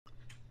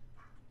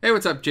Hey,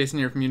 what's up? Jason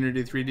here from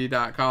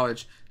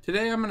Unity3D.college.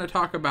 Today I'm going to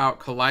talk about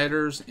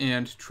colliders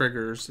and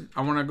triggers.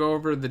 I want to go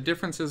over the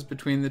differences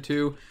between the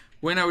two,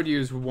 when I would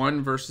use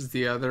one versus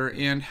the other,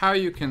 and how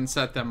you can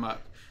set them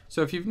up.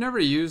 So if you've never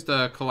used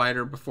a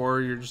collider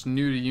before, you're just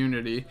new to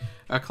Unity,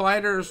 a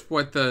collider is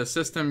what the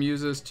system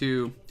uses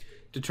to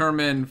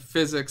determine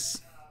physics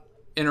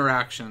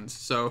interactions.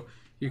 So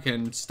you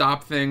can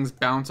stop things,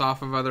 bounce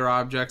off of other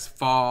objects,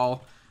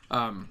 fall,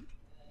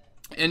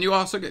 and you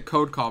also get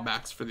code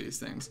callbacks for these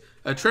things.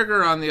 A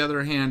trigger, on the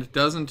other hand,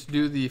 doesn't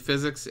do the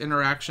physics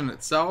interaction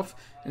itself,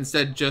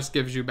 instead just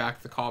gives you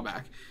back the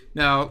callback.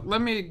 Now,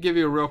 let me give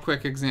you a real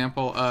quick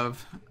example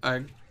of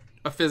a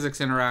physics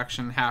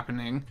interaction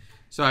happening.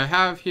 So I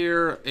have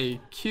here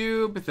a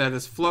cube that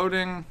is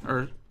floating,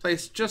 or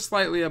placed just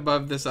slightly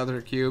above this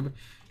other cube,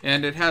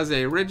 and it has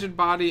a rigid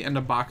body and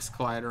a box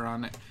collider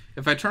on it.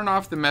 If I turn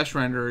off the mesh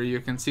renderer,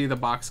 you can see the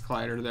box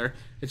collider there.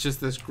 It's just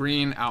this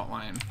green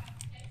outline.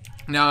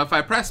 Now if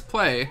I press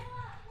play,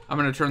 I'm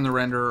going to turn the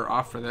renderer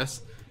off for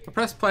this. I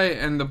press play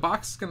and the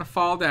box is going to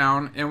fall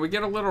down, and we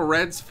get a little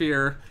red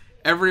sphere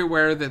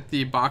everywhere that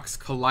the box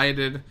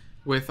collided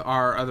with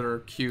our other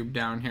cube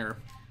down here.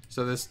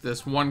 So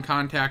this one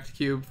contact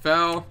cube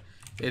fell,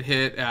 it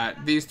hit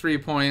at these 3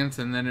 points,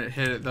 and then it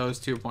hit at those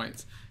 2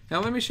 points.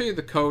 Now let me show you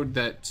the code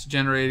that's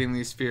generating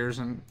these spheres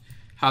and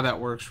how that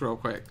works real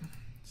quick.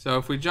 So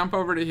if we jump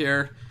over to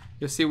here,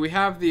 you'll see we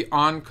have the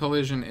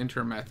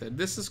onCollisionInter method.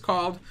 This is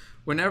called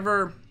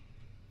whenever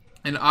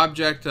an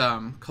object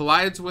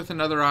collides with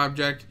another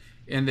object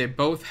and they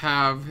both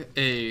have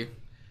a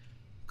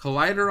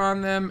collider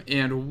on them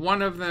and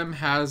one of them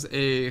has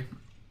a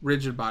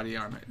rigid body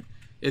on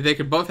it. They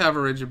could both have a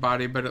rigid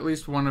body, but at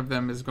least one of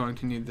them is going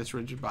to need this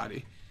rigid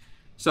body.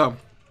 So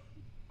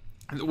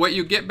what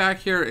you get back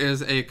here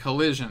is a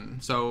collision.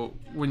 So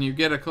when you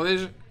get a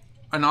collision,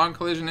 an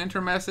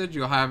onCollisionInter message,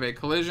 you'll have a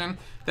collision.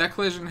 That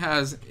collision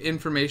has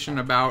information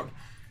about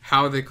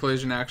how the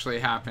collision actually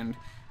happened.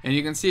 And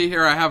you can see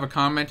here I have a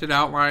commented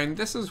outline.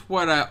 This is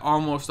what I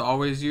almost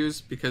always use,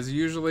 because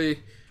usually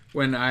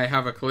when I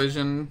have a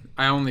collision,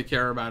 I only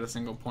care about a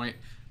single point.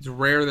 It's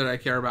rare that I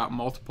care about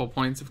multiple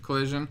points of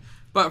collision.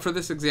 But for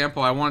this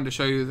example, I wanted to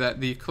show you that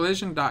the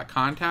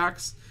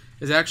collision.contacts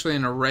is actually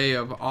an array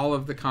of all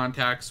of the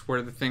contacts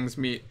where the things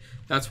meet.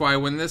 That's why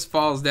when this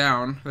falls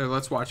down,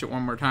 let's watch it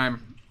one more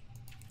time.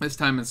 This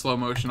time in slow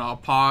motion, I'll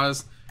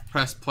pause,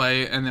 press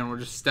play, and then we'll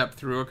just step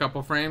through a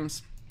couple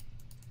frames.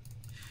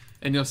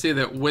 And you'll see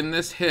that when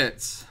this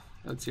hits,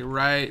 let's see,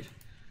 right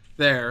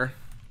there,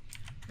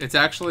 it's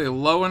actually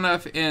low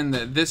enough in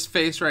that this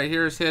face right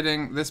here is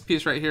hitting, this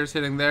piece right here is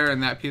hitting there,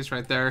 and that piece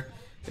right there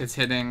is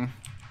hitting,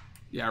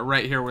 yeah,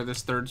 right here where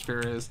this third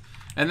sphere is.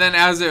 And then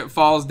as it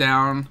falls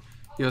down,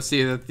 you'll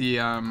see that the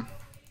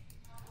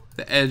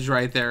edge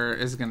right there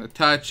is going to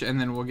touch, and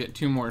then we'll get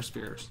 2 more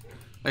spheres.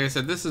 Like I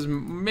said, this is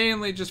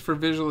mainly just for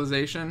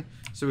visualization,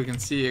 so we can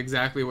see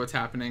exactly what's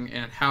happening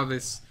and how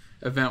this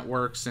event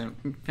works and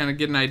kind of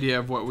get an idea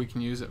of what we can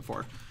use it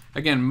for.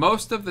 Again,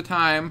 most of the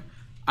time,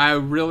 I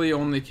really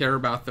only care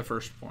about the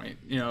first point.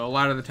 You know, a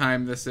lot of the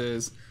time this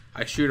is,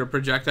 I shoot a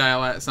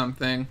projectile at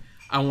something,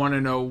 I want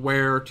to know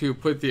where to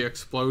put the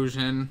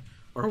explosion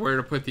or where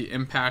to put the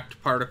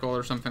impact particle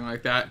or something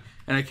like that,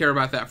 and I care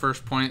about that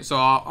first point. So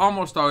I'll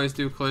almost always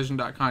do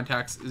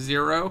collision.contacts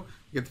 0,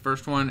 get the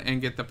first one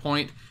and get the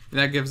point, and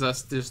that gives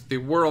us just the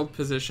world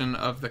position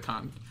of the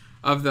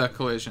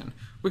collision.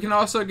 We can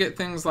also get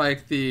things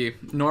like the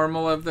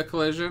normal of the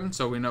collision,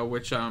 so we know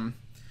which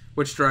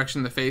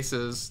direction the face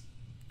is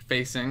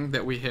facing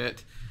that we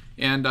hit.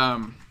 And I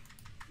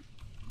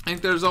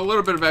think there's a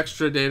little bit of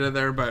extra data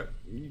there, but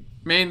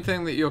main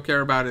thing that you'll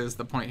care about is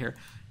the point here.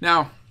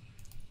 Now,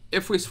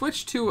 if we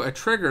switch to a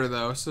trigger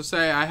though, so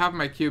say I have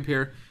my cube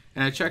here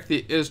and I check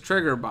the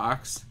isTrigger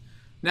box,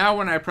 now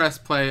when I press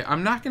play,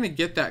 I'm not going to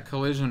get that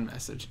collision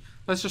message.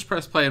 Let's just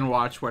press play and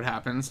watch what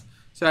happens.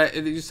 So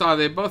you saw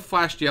they both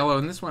flashed yellow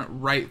and this went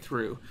right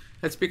through.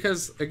 That's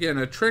because, again,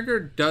 a trigger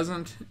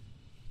doesn't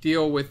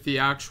deal with the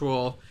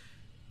actual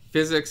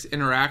physics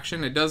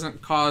interaction. It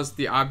doesn't cause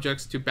the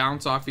objects to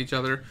bounce off each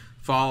other,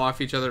 fall off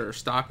each other, or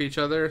stop each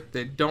other.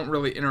 They don't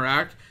really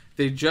interact.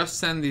 They just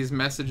send these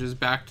messages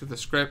back to the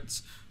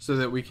scripts so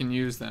that we can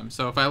use them.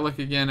 So if I look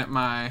again at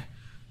my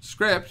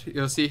script,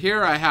 you'll see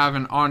here I have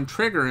an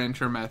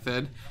onTriggerInter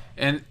method,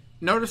 and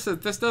notice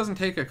that this doesn't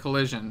take a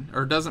collision,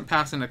 or doesn't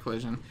pass in a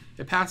collision.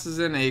 It passes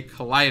in a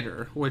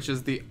collider, which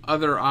is the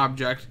other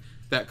object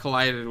that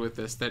collided with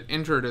this, that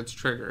entered its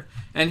trigger.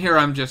 And here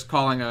I'm just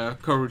calling a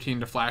coroutine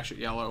to flash it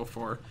yellow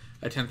for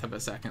 1/10 of a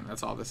second.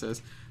 That's all this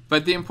is.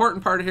 But the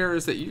important part here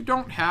is that you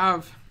don't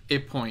have a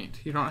point.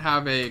 You don't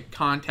have a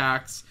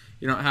contacts.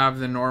 You don't have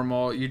the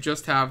normal. You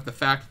just have the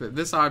fact that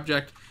this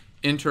object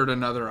entered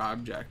another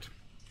object.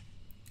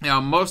 Now,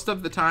 most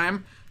of the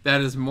time,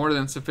 that is more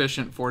than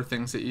sufficient for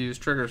things that you use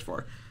triggers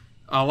for.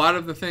 A lot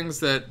of the things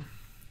that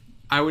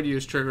I would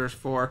use triggers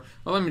for,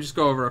 well, let me just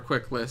go over a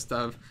quick list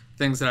of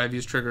things that I've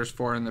used triggers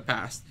for in the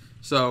past.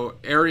 So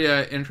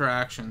area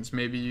interactions,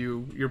 maybe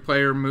your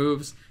player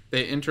moves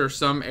they enter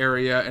some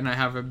area, and I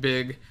have a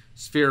big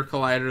sphere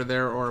collider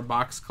there or a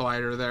box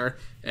collider there,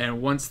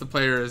 and once the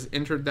player has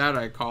entered that,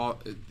 I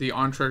call it the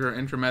on trigger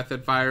enter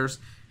method fires,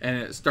 and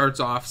it starts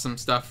off some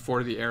stuff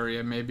for the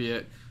area. Maybe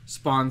it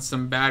spawns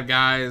some bad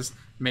guys,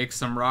 makes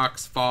some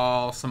rocks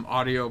fall, some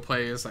audio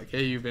plays like,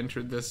 hey, you've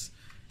entered this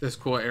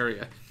cool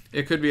area.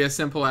 It could be as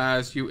simple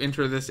as you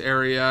enter this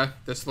area,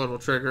 this little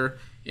trigger,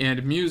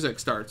 and music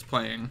starts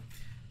playing.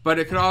 But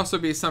it could also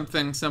be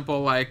something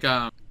simple like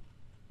a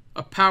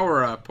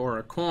power-up or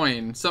a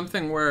coin,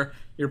 something where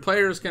your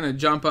player is going to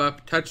jump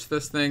up, touch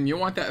this thing. You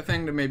want that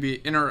thing to maybe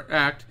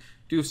interact,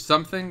 do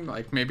something,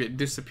 like maybe it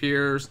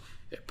disappears,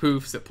 it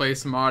poofs, it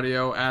plays some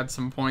audio, adds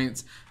some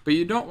points. But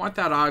you don't want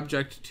that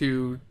object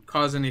to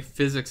cause any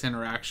physics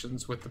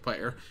interactions with the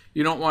player.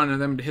 You don't want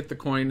them to hit the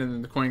coin and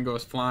then the coin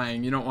goes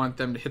flying. You don't want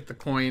them to hit the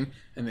coin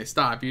and they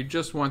stop. You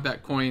just want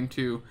that coin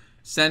to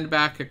send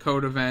back a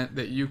code event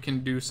that you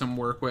can do some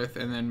work with,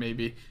 and then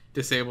maybe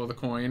disable the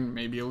coin,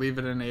 maybe you leave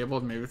it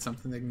enabled, maybe it's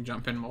something they can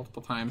jump in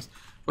multiple times.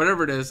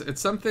 Whatever it is, it's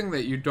something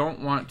that you don't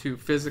want to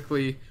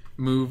physically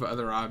move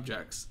other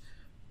objects.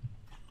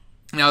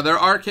 Now, there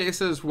are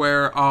cases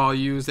where I'll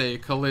use a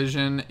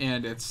collision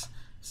and it's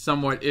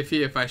somewhat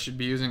iffy if I should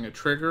be using a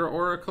trigger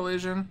or a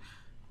collision,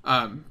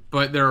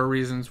 but there are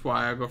reasons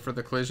why I go for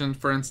the collision.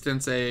 For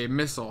instance, a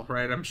missile,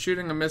 right? I'm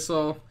shooting a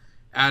missile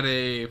at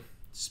a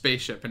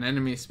spaceship, an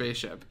enemy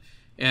spaceship,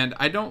 and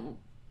I don't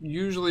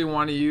usually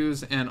want to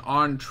use an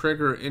on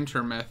trigger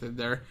enter method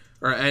there,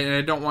 and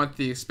I don't want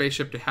the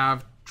spaceship to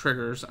have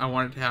triggers. I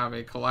want it to have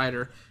a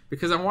collider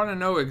because I want to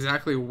know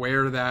exactly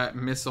where that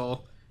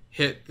missile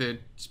hit the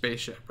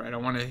spaceship, right? I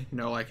want to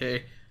know, like,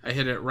 hey, I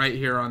hit it right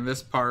here on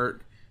this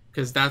part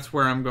because that's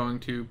where I'm going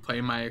to play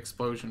my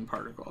explosion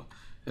particle.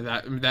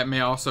 That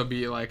may also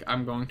be like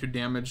I'm going to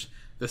damage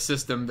the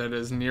system that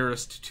is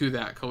nearest to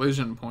that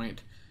collision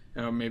point.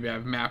 You know, maybe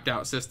I've mapped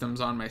out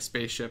systems on my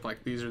spaceship,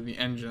 like these are the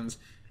engines.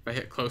 If I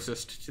hit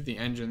closest to the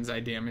engines, I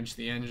damage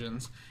the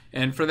engines.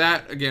 And for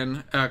that,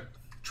 again,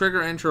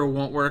 trigger enter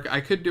won't work. I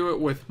could do it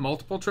with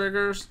multiple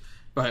triggers,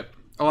 but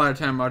a lot of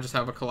time I'll just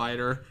have a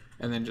collider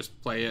and then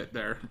just play it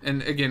there.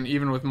 And again,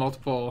 even with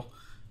multiple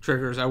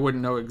triggers, I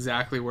wouldn't know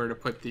exactly where to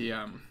put the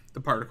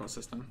particle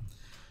system.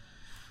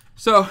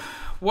 So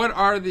what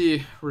are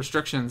the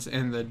restrictions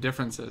and the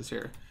differences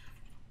here?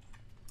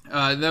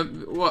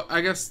 Well,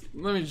 I guess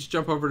let me just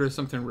jump over to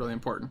something really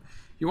important.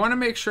 You want to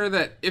make sure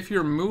that if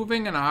you're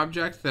moving an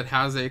object that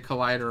has a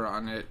collider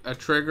on it, a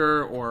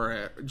trigger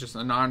or just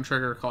a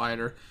non-trigger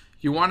collider,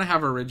 you want to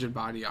have a rigid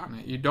body on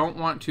it. You don't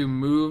want to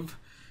move,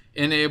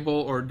 enable,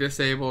 or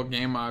disable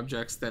game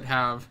objects that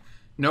have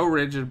no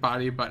rigid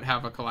body but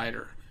have a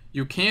collider.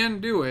 You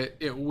can do it.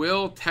 It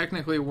will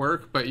technically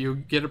work, but you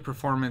get a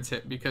performance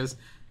hit because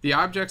the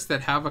objects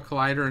that have a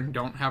collider and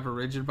don't have a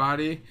rigid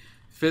body,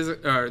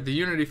 the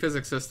Unity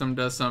physics system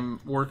does some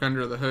work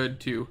under the hood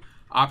to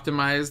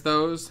optimize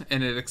those,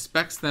 and it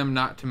expects them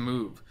not to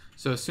move.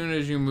 So as soon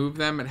as you move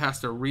them, it has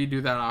to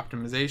redo that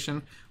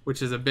optimization,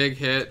 which is a big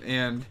hit,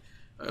 and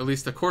at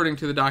least according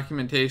to the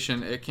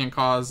documentation, it can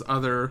cause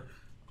other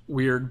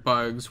weird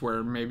bugs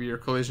where maybe your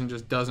collision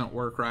just doesn't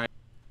work right.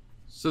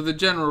 So the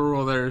general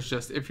rule there is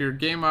just if your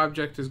game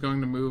object is going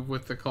to move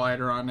with the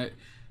collider on it,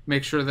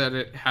 make sure that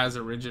it has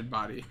a rigid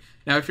body.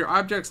 Now, if your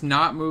object's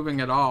not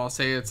moving at all,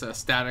 say it's a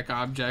static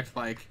object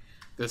like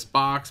this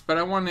box, but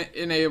I want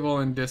to enable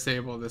and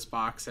disable this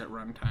box at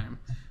runtime.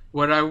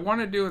 What I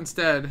want to do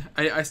instead,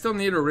 I still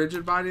need a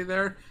rigid body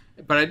there,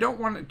 but I don't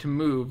want it to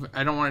move.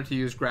 I don't want it to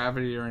use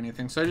gravity or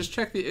anything. So I just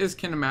check the is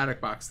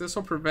kinematic box. This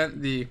will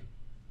prevent the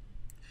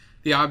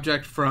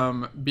object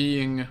from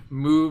being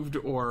moved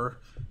or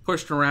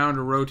pushed around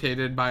or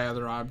rotated by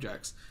other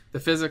objects. The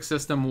physics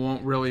system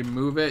won't really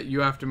move it. You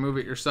have to move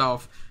it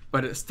yourself,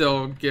 but it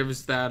still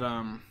gives that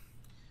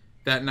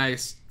that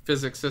nice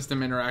physics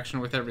system interaction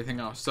with everything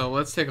else. So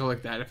let's take a look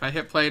at that. If I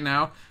hit play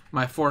now,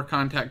 my 4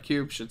 contact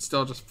cube should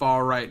still just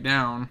fall right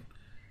down,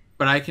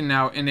 but I can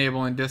now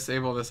enable and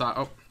disable this.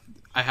 Oh,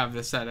 I have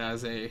this set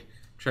as a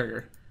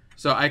trigger.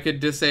 So I could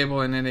disable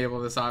and enable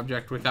this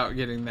object without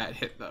getting that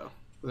hit though.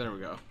 There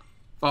we go.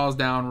 Falls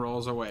down,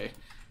 rolls away.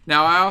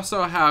 Now I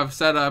also have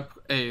set up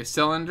a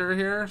cylinder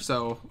here,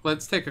 so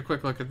let's take a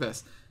quick look at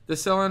this. The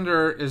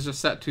cylinder is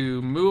just set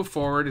to move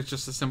forward. It's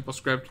just a simple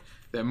script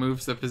that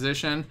moves the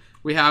position.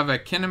 We have a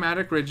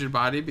kinematic rigid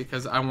body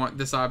because I want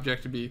this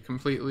object to be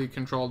completely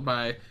controlled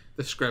by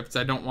the scripts.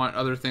 I don't want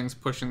other things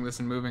pushing this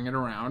and moving it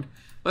around.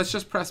 Let's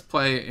just press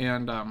play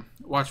and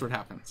watch what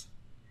happens.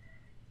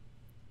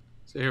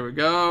 So here we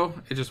go.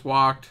 It just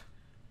walked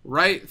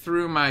right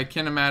through my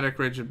kinematic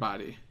rigid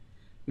body.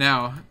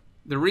 Now,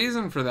 the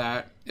reason for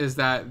that is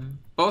that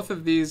both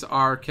of these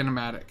are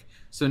kinematic,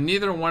 so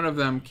neither one of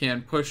them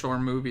can push or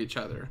move each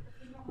other.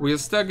 We'll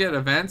still get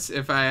events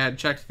if I had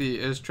checked the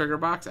is trigger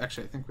box.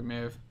 Actually, I think we may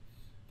have.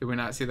 Did we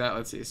not see that?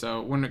 Let's see.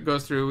 So when it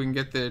goes through, we can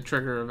get the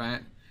trigger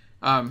event.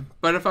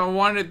 But if I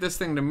wanted this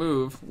thing to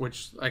move,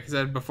 which, like I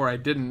said before, I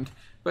didn't,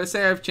 but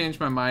say I've changed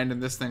my mind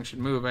and this thing should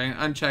move, I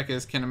can uncheck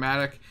is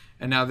kinematic,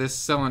 and now this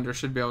cylinder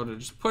should be able to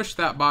just push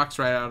that box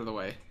right out of the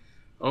way.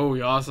 Oh,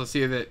 you also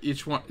see that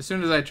each one, as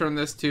soon as I turn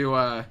this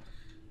to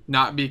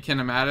not be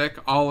kinematic,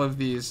 all of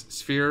these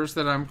spheres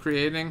that I'm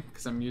creating,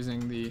 because I'm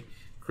using the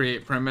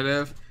create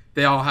primitive,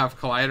 they all have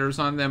colliders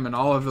on them, and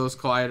all of those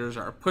colliders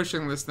are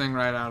pushing this thing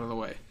right out of the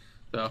way.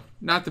 So,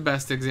 not the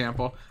best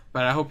example,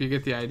 but I hope you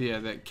get the idea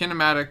that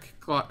kinematic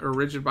or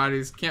rigid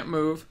bodies can't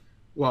move.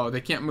 Well,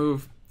 they can't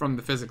move from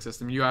the physics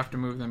system. You have to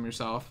move them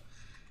yourself.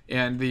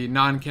 And the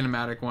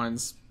non-kinematic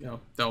ones,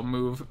 they'll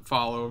move,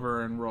 fall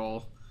over, and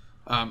roll.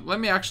 Let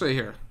me actually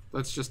here.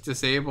 Let's just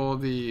disable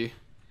the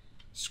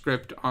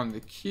script on the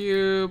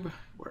cube.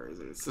 Where is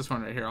it? It's this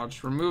one right here. I'll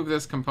just remove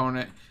this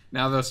component.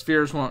 Now those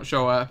spheres won't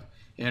show up,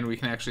 and we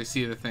can actually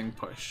see the thing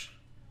push.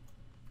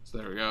 So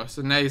there we go.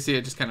 So now you see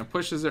it just kind of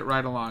pushes it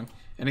right along.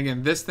 And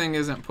again, this thing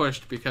isn't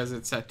pushed because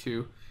it's set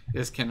to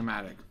is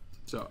kinematic.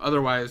 So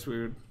otherwise,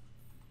 we would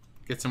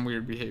get some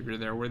weird behavior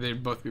there where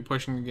they'd both be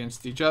pushing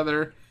against each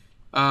other.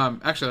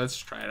 Actually, let's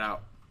try it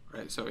out.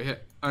 Right, so we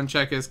hit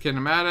uncheck is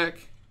kinematic,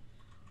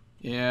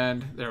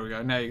 and there we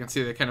go. Now you can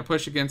see they kind of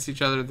push against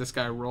each other. This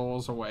guy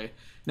rolls away.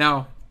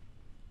 Now,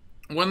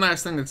 one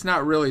last thing that's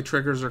not really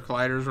triggers or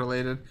colliders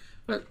related,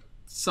 but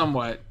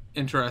somewhat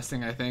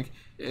interesting, I think,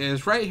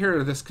 is right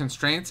here, this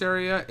constraints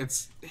area.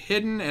 It's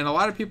hidden, and a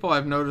lot of people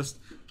I've noticed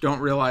don't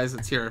realize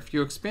it's here. If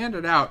you expand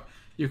it out,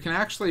 you can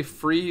actually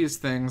freeze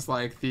things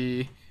like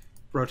the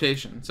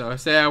rotation. So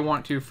say I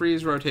want to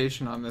freeze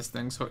rotation on this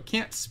thing so it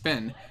can't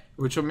spin,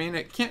 which will mean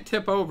it can't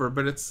tip over,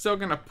 but it's still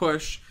going to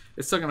push,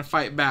 it's still going to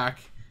fight back,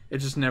 it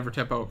just never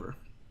tip over.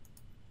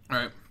 All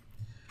right,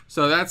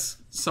 so that's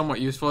somewhat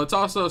useful. It's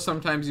also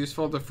sometimes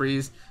useful to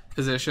freeze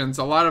positions.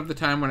 A lot of the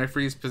time when I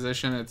freeze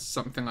position, it's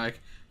something like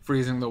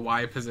freezing the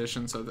Y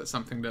position so that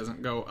something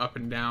doesn't go up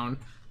and down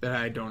that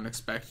I don't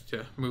expect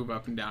to move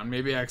up and down.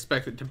 Maybe I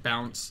expect it to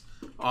bounce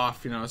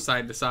off,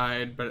 side to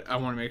side, but I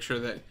want to make sure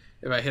that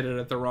if I hit it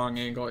at the wrong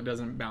angle, it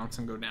doesn't bounce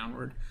and go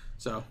downward.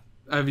 So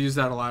I've used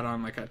that a lot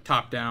on like a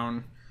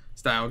top-down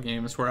style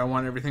games where I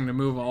want everything to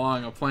move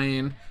along a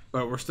plane,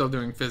 but we're still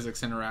doing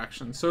physics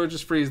interactions. So it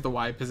just frees the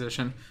Y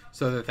position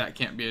so that that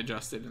can't be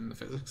adjusted in the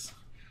physics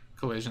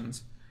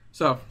collisions.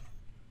 So,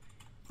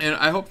 and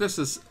I hope this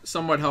is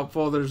somewhat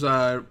helpful. There's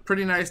a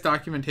pretty nice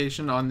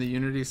documentation on the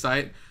Unity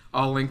site.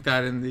 I'll link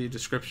that in the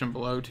description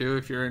below too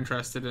if you're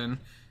interested in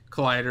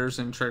colliders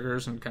and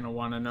triggers and kind of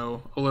want to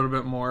know a little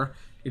bit more.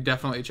 You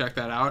definitely check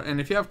that out. And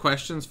if you have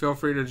questions, feel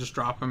free to just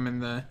drop them in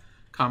the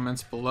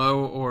comments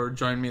below or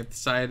join me at the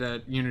site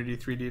at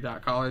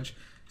Unity3D.college.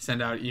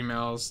 Send out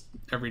emails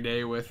every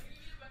day with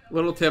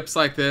little tips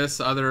like this,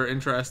 other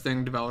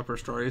interesting developer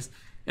stories.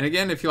 And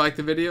again, if you like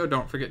the video,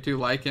 don't forget to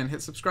like and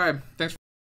hit subscribe. Thanks.